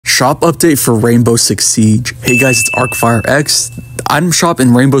shop update for Rainbow Six Siege. Hey guys, it's Arcfirex. The item shop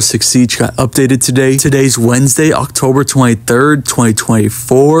in Rainbow Six Siege got updated today. Today's Wednesday, October 23rd,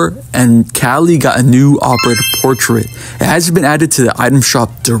 2024, and Callie got a new operator portrait. It hasn't been added to the item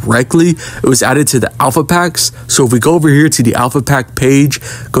shop directly. It was added to the alpha packs. So if we go over here to the alpha pack page,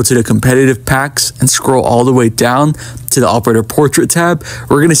 go to the competitive packs and scroll all the way down to the operator portrait tab,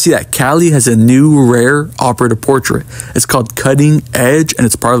 we're going to see that Callie has a new rare operator portrait. It's called Cutting Edge and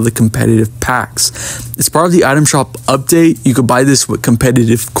it's part of the competitive packs. It's part of the item shop update. You could buy this with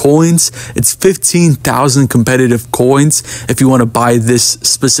competitive coins. It's 15,000 competitive coins if you want to buy this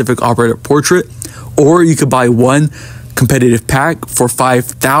specific operator portrait, or you could buy one competitive pack for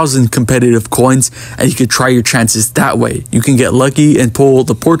 5,000 competitive coins and you could try your chances that way. You can get lucky and pull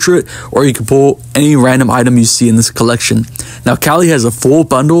the portrait, or you can pull any random item you see in this collection. Now Callie has a full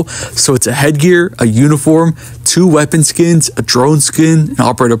bundle, so it's a headgear, a uniform, 2 weapon skins, a drone skin, an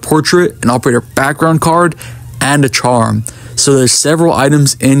operator portrait, an operator background card, and a charm. So there's several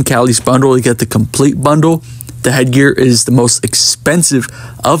items in Callie's bundle. You get the complete bundle. The headgear is the most expensive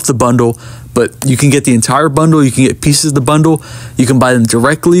of the bundle, but you can get the entire bundle. You can get pieces of the bundle. You can buy them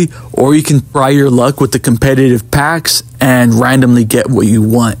directly, or you can try your luck with the competitive packs and randomly get what you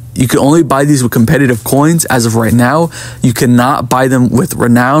want. You can only buy these with competitive coins as of right now. You cannot buy them with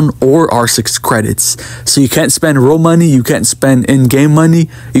renown or R6 credits. So you can't spend real money. You can't spend in-game money.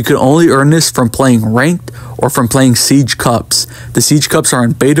 You can only earn this from playing ranked or from playing Siege Cups. The Siege Cups are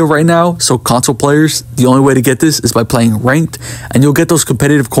in beta right now, so console players, the only way to get this is by playing ranked, and you'll get those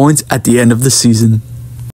competitive coins at the end of the season.